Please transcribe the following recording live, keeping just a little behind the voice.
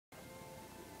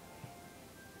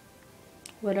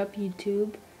What up,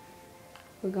 YouTube?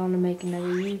 We're going to make another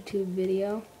YouTube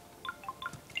video.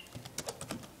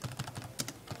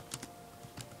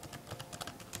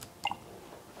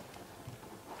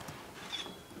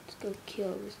 Let's go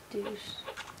kill this douche.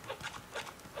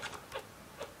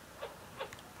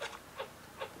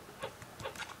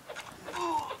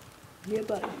 Yeah,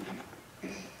 buddy.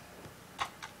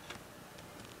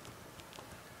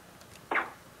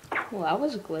 Well, that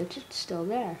was a glitch. It's still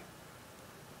there.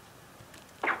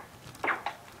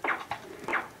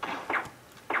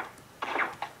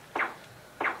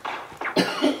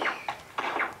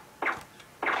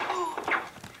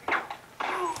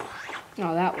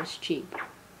 Oh, that was cheap.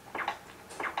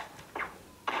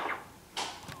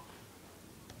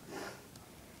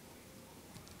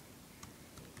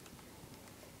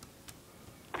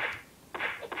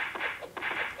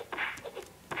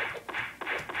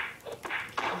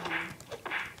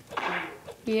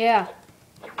 Yeah.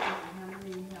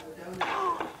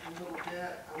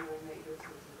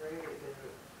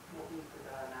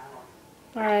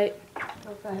 Alright.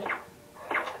 Okay.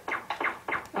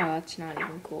 Oh, that's not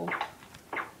even cool.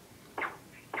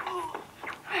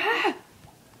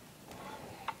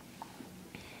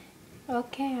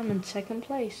 Okay, I'm in second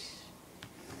place.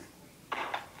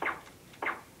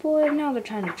 Boy, now they're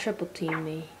trying to triple team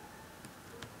me.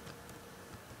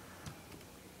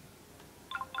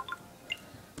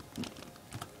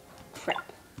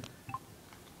 Crap.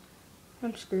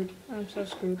 I'm screwed. I'm so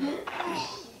screwed.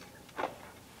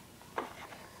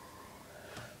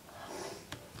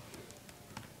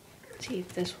 Let's see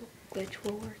if this glitch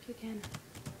will work again.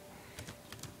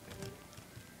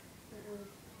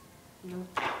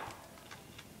 Nope.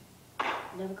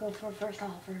 Never go for a first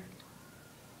offer.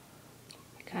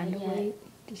 Kinda Not yet. wait.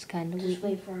 Just kinda wait. Just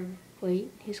wait for him.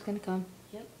 Wait, he's gonna come.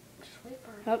 Yep. Just wait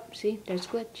for him. Oh, see, there's a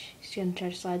glitch. He's gonna try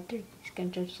to slide through. He's gonna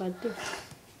try to slide through.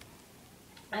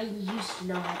 I used to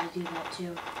know how to do that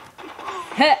too.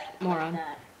 Heh! Moron.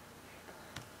 That.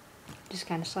 Just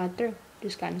kinda slide through.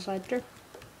 Just kinda slide through.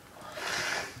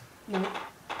 Nope.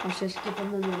 Watch this. Give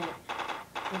him a minute.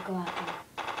 We'll go after him.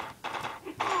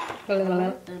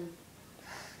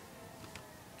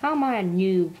 How am I a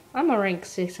noob? I'm a rank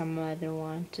 6 on my other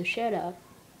one, so shut up.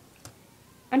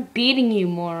 I'm beating you,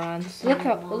 morons. Say Look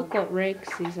your how mom. look what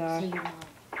ranks these are. Say your mom.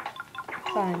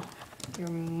 Fine. Your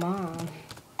mom.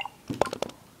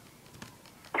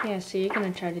 Yeah, so you're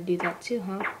gonna try to do that too,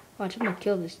 huh? Watch, I'm gonna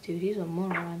kill this dude. He's a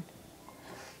moron.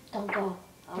 Don't go.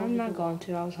 I'm not going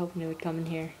to. I was hoping he would come in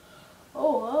here.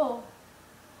 Oh,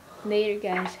 Later,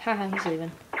 guys. Haha, he's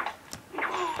leaving.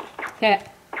 Yeah.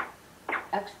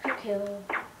 extra kill.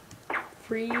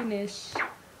 Freeness.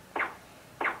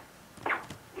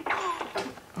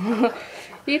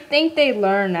 You'd think they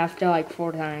learn after like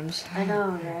 4 times. I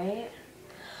know, right?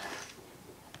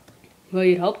 Well,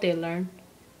 you'd hope they learn.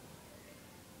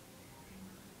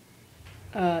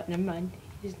 Never mind.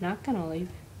 He's not gonna leave.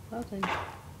 Well then. I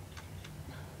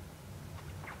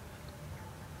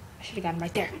should've got him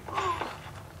right there.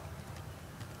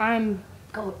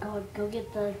 Go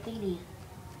get the thingy.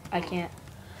 I can't.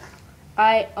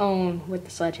 I own with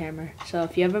the sledgehammer. So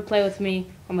if you ever play with me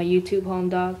on my YouTube home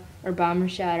dog or Bomber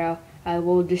Shadow, I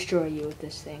will destroy you with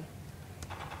this thing.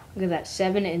 Look at that,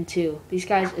 7 and 2. These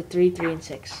guys are 3, 3, and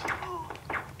 6.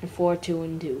 And 4, 2,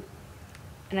 and 2.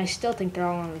 And I still think they're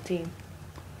all on the team.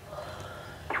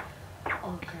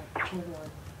 Oh crap, kill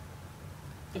one.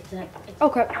 It's that. Oh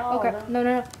crap, Oh, oh crap. No,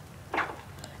 no, no.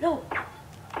 No!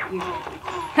 You're dead.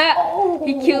 Ha! Oh.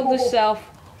 He killed himself.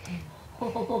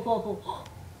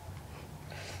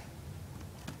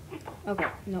 Okay,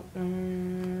 no, no, no,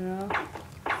 no, no.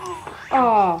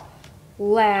 Oh,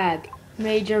 lag.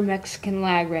 Major Mexican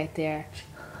lag right there.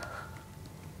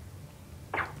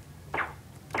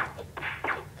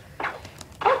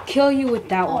 I'll kill you with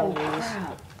that one Oh of these.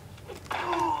 crap.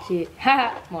 See,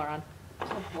 haha, moron.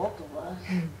 Kill both of us.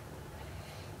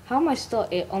 How am I still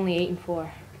only 8 and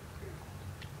 4?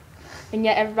 And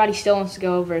yet everybody still wants to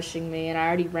go versing me, and I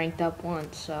already ranked up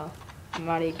once, so I'm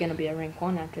already gonna be a rank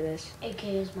 1 after this. AK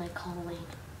is my calling.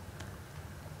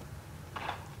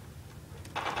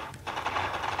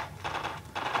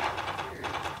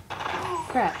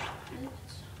 Crap.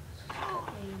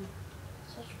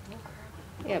 Such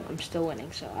bullcrap. Yeah, but I'm still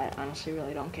winning, so I honestly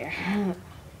really don't care.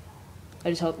 I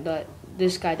just hope that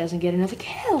this guy doesn't get another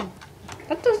kill.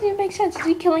 That doesn't even make sense. Is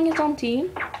he killing his own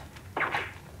team?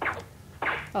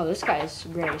 Oh, this guy is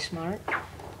very smart.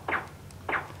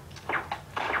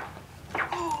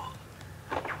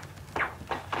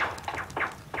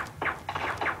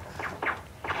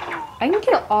 I can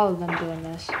kill all of them doing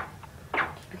this.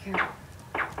 Be careful.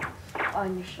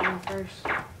 On your shield first.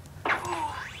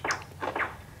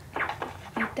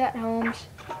 Take that, Holmes.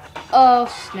 Oh,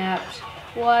 snaps.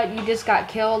 What? You just got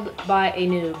killed by a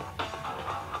noob.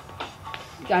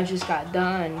 You guys just got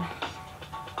done.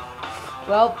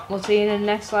 Well, we'll see you in the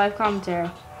next live commentary.